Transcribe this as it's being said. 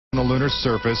on the lunar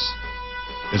surface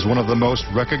is one of the most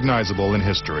recognizable in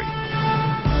history.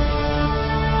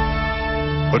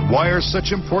 But why are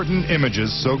such important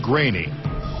images so grainy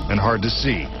and hard to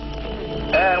see?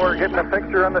 And we're getting a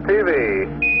picture on the TV.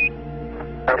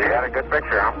 You got a good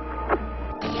picture, huh?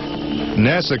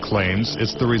 NASA claims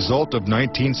it's the result of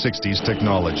 1960s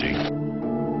technology.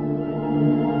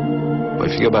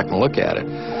 If you go back and look at it,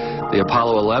 the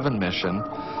Apollo 11 mission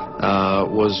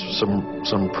was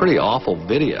some pretty awful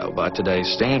video by today's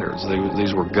standards.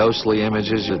 These were ghostly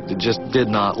images. It just did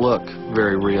not look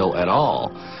very real at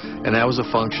all. And that was a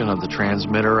function of the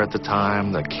transmitter at the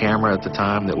time, the camera at the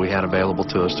time that we had available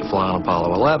to us to fly on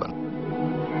Apollo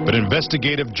 11. But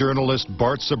investigative journalist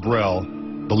Bart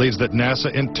Sibrel believes that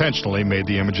NASA intentionally made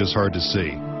the images hard to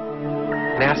see.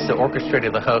 NASA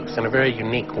orchestrated the hoax in a very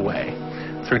unique way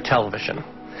through television.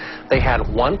 They had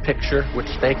one picture which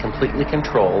they completely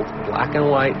controlled, black and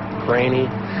white, grainy,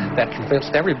 that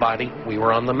convinced everybody we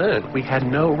were on the moon. We had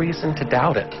no reason to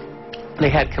doubt it. They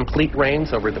had complete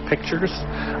reins over the pictures,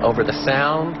 over the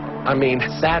sound. I mean,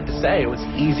 sad to say, it was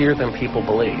easier than people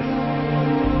believe.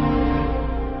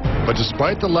 But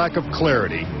despite the lack of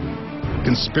clarity,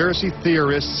 conspiracy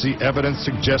theorists see evidence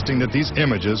suggesting that these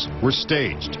images were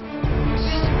staged.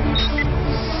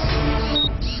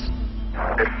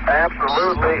 It's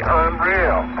absolutely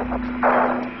unreal.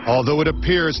 Although it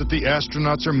appears that the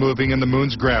astronauts are moving in the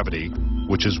moon's gravity,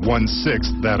 which is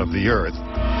 1/6 that of the Earth,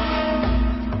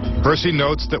 Percy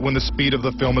notes that when the speed of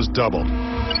the film is doubled,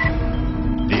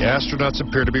 the astronauts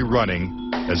appear to be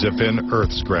running as if in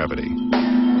Earth's gravity.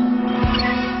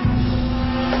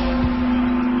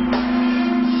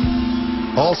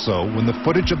 Also, when the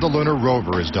footage of the lunar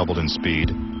rover is doubled in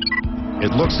speed,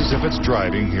 it looks as if it's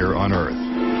driving here on Earth.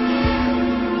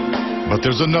 But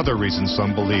there's another reason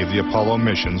some believe the Apollo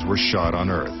missions were shot on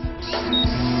Earth.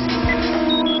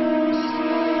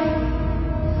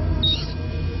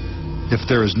 If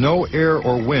there is no air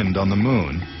or wind on the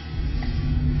moon,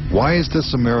 why is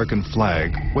this American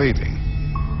flag waving?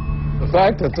 The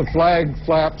fact that the flag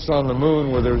flaps on the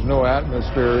moon where there's no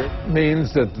atmosphere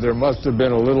means that there must have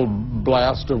been a little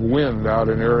blast of wind out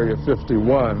in Area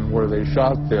 51 where they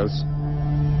shot this.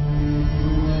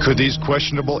 Could these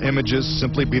questionable images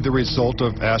simply be the result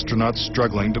of astronauts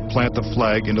struggling to plant the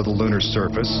flag into the lunar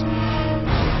surface?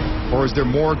 Or is there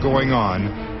more going on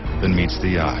than meets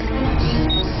the eye?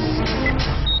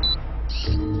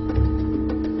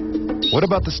 What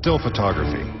about the still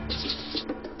photography?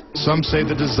 Some say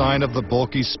the design of the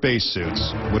bulky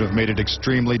spacesuits would have made it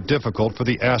extremely difficult for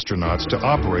the astronauts to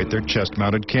operate their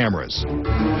chest-mounted cameras.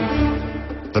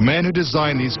 The man who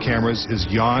designed these cameras is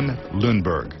Jan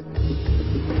Lundberg.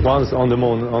 Once on the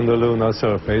moon, on the lunar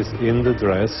surface, in the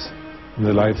dress, in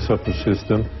the light support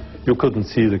system, you couldn't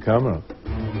see the camera.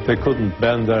 They couldn't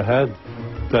bend their head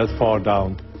that far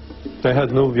down. They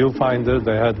had no viewfinder.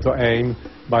 They had to aim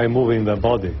by moving their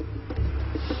body.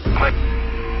 Click,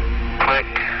 click,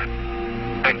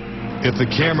 click. If the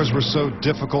cameras were so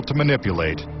difficult to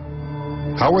manipulate,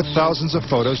 how were thousands of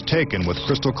photos taken with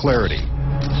crystal clarity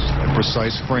and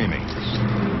precise framing?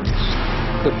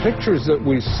 The pictures that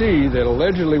we see that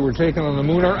allegedly were taken on the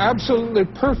moon are absolutely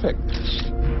perfect.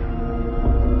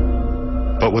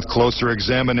 But with closer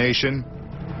examination,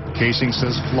 Casing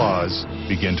says flaws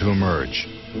begin to emerge.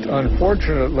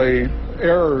 Unfortunately,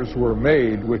 errors were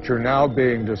made which are now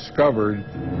being discovered.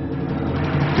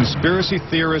 Conspiracy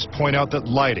theorists point out that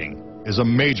lighting is a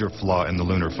major flaw in the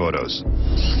lunar photos.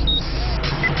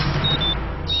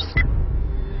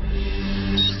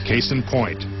 Case in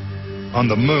point, on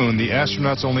the moon, the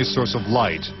astronauts' only source of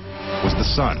light was the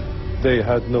sun. They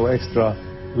had no extra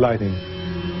lighting,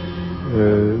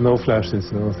 no flashes,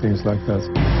 no things like that.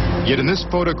 Yet in this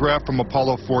photograph from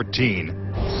Apollo 14,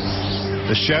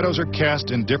 the shadows are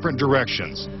cast in different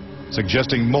directions,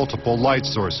 suggesting multiple light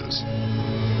sources.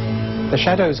 The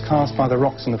shadows cast by the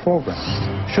rocks in the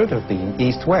foreground should have been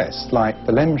east-west, like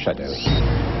the LEM shadow.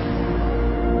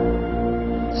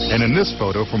 And in this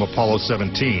photo from Apollo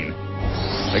 17,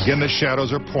 again the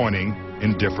shadows are pointing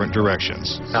in different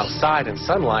directions. Outside in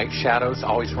sunlight, shadows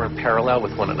always run parallel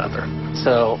with one another.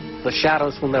 So the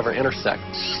shadows will never intersect.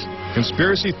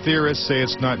 Conspiracy theorists say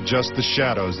it's not just the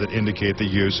shadows that indicate the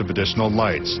use of additional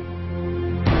lights,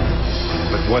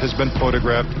 but what has been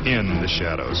photographed in the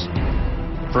shadows.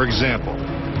 For example,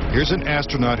 here's an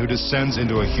astronaut who descends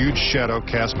into a huge shadow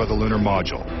cast by the lunar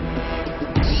module.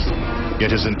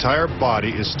 Yet his entire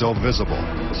body is still visible.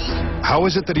 How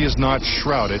is it that he is not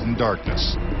shrouded in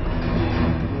darkness?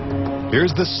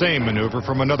 Here's the same maneuver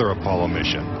from another Apollo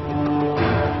mission.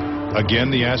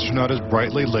 Again, the astronaut is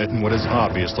brightly lit in what is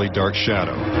obviously dark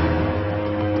shadow.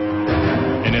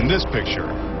 And in this picture,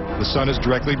 the sun is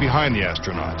directly behind the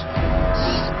astronaut.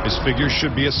 His figure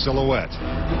should be a silhouette.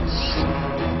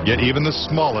 Yet even the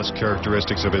smallest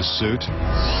characteristics of his suit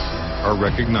are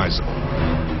recognizable.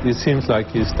 It seems like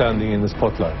he's standing in the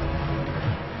spotlight.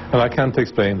 And I can't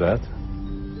explain that.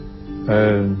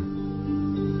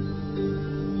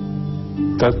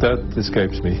 That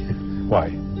escapes me. Why?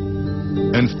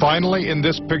 And finally, in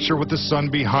this picture with the sun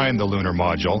behind the lunar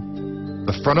module,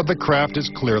 the front of the craft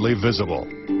is clearly visible.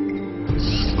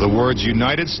 The words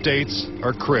United States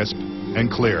are crisp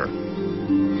and clear.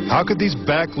 How could these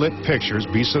backlit pictures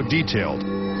be so detailed?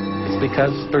 It's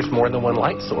because there's more than one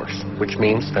light source, which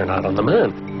means they're not on the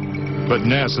moon. But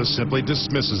NASA simply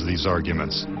dismisses these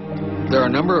arguments. There are a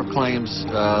number of claims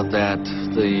that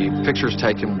the pictures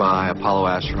taken by Apollo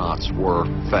astronauts were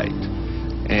faked.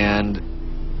 And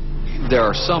there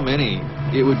are so many,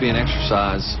 it would be an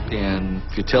exercise in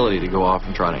futility to go off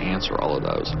and try to answer all of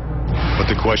those. But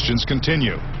the questions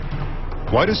continue.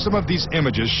 Why do some of these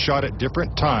images shot at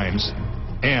different times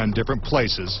and different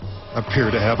places appear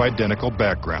to have identical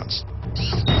backgrounds?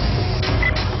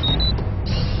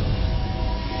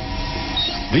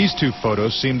 These two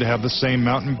photos seem to have the same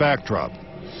mountain backdrop,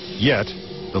 yet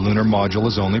the lunar module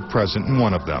is only present in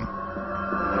one of them.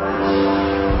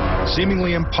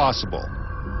 Seemingly impossible,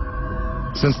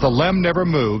 since the LEM never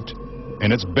moved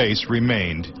and its base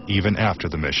remained even after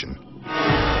the mission.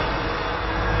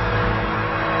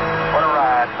 What a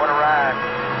ride, what a ride.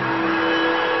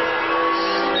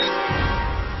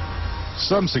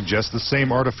 Some suggest the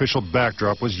same artificial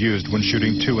backdrop was used when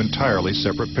shooting two entirely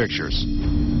separate pictures.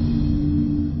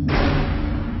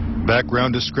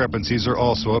 Background discrepancies are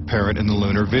also apparent in the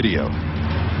lunar video.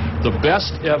 The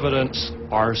best evidence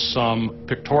are some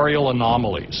pictorial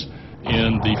anomalies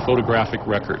in the photographic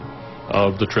record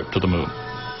of the trip to the moon.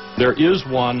 There is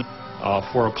one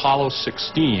for Apollo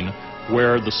 16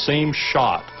 where the same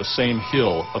shot, the same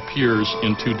hill, appears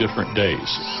in 2 different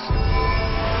days.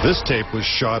 This tape was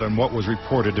shot on what was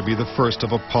reported to be the first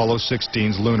of Apollo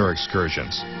 16's lunar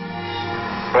excursions.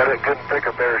 But it couldn't pick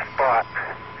a better spot.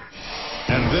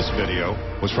 And this video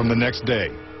was from the next day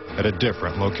at a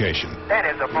different location. That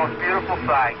is the most beautiful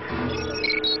sight.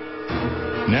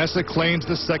 NASA claims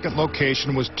the second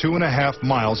location was 2.5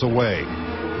 miles away.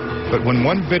 But when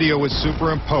one video is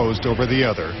superimposed over the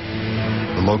other,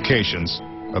 the locations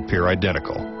appear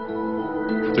identical.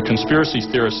 The conspiracy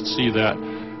theorists see that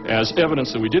as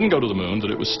evidence that we didn't go to the moon,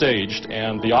 that it was staged,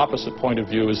 and the opposite point of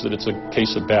view is that it's a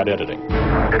case of bad editing.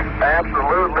 It's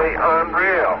absolutely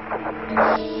unreal.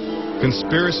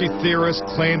 Conspiracy theorists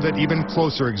claim that even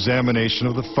closer examination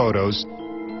of the photos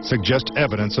suggest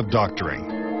evidence of doctoring.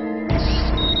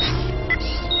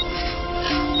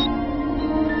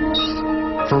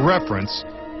 For reference,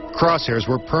 crosshairs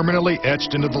were permanently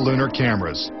etched into the lunar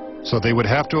cameras, so they would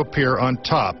have to appear on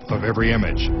top of every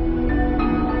image.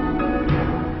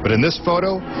 But in this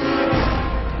photo,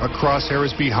 a crosshair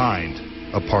is behind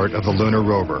a part of the lunar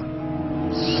rover.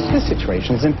 This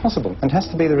situation is impossible and has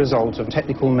to be the result of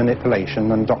technical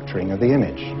manipulation and doctoring of the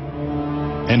image.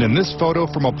 And in this photo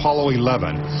from Apollo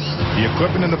 11, the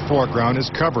equipment in the foreground is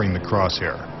covering the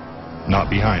crosshair, not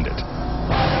behind it.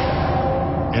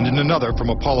 And in another from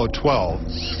Apollo 12,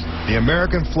 the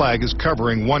American flag is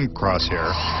covering one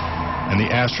crosshair and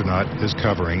the astronaut is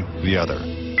covering the other.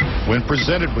 When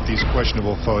presented with these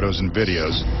questionable photos and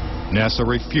videos, NASA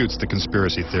refutes the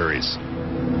conspiracy theories.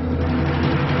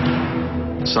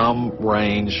 Some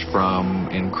range from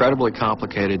incredibly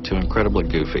complicated to incredibly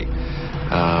goofy.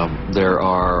 There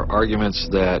are arguments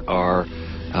that are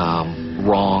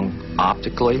wrong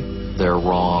optically, they're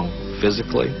wrong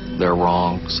physically, they're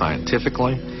wrong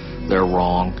scientifically, they're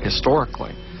wrong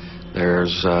historically.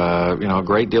 There's a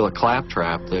great deal of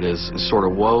claptrap that is sort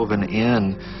of woven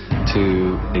in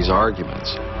to these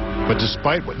arguments. But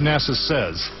despite what NASA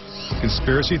says,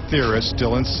 conspiracy theorists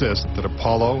still insist that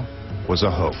Apollo was a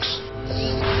hoax.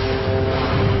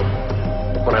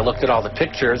 When I looked at all the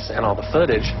pictures and all the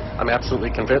footage, I'm absolutely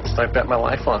convinced, I bet my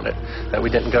life on it, that we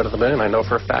didn't go to the moon. I know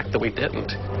for a fact that we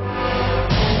didn't.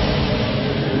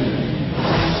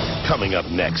 Coming up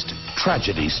next,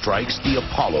 tragedy strikes the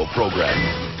Apollo program.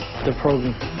 The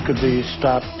program could be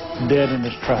stopped dead in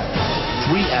its tracks.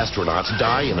 3 astronauts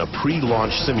die in a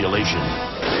pre-launch simulation.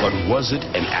 But was it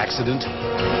an accident?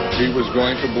 He was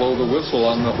going to blow the whistle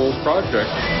on the whole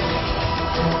project.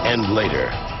 And later,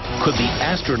 could the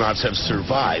astronauts have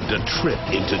survived a trip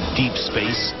into deep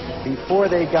space? Before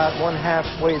they got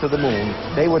 1/2 to the moon,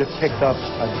 they would have picked up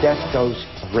a death dose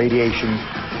of radiation.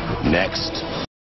 Next.